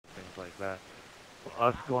like that.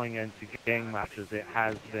 Us going into gang matches, it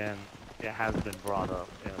has been brought up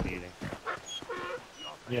in a meeting.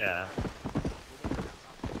 Yeah.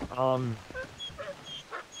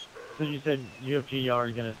 So you said UFG y'all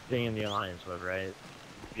are gonna stay in the alliance with, right?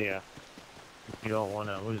 Yeah. You don't want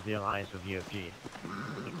to lose the alliance with UFG.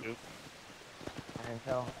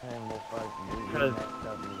 Until him will fuck you Because- next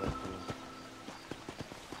up UFG.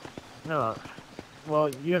 No. Well,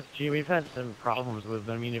 UFG, we've had some problems with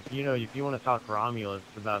them. I mean, if you want to talk Romulus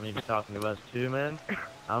about maybe talking to us too, man,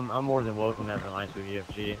 I'm more than welcome to have an alliance with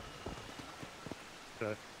UFG.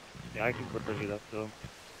 Okay. Yeah, I can bring it up to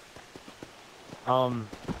him.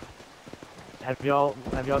 Have y'all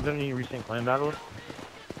done any recent clan battles?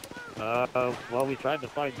 Well, we tried to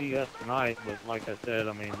fight DS tonight, but like I said,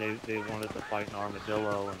 I mean, they wanted to fight an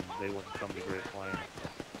armadillo, and they wouldn't come to Great Plains.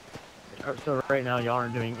 So right now, y'all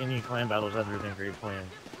aren't doing any clan battles other than Great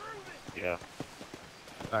Plains. Yeah.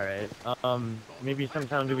 Alright, maybe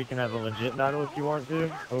sometime we can have a legit battle if you want to.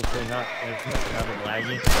 Hopefully not as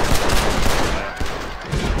laggy.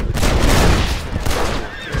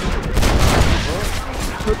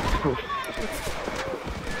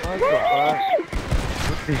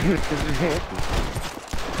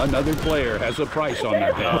 Another player has a price on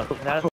their head. That's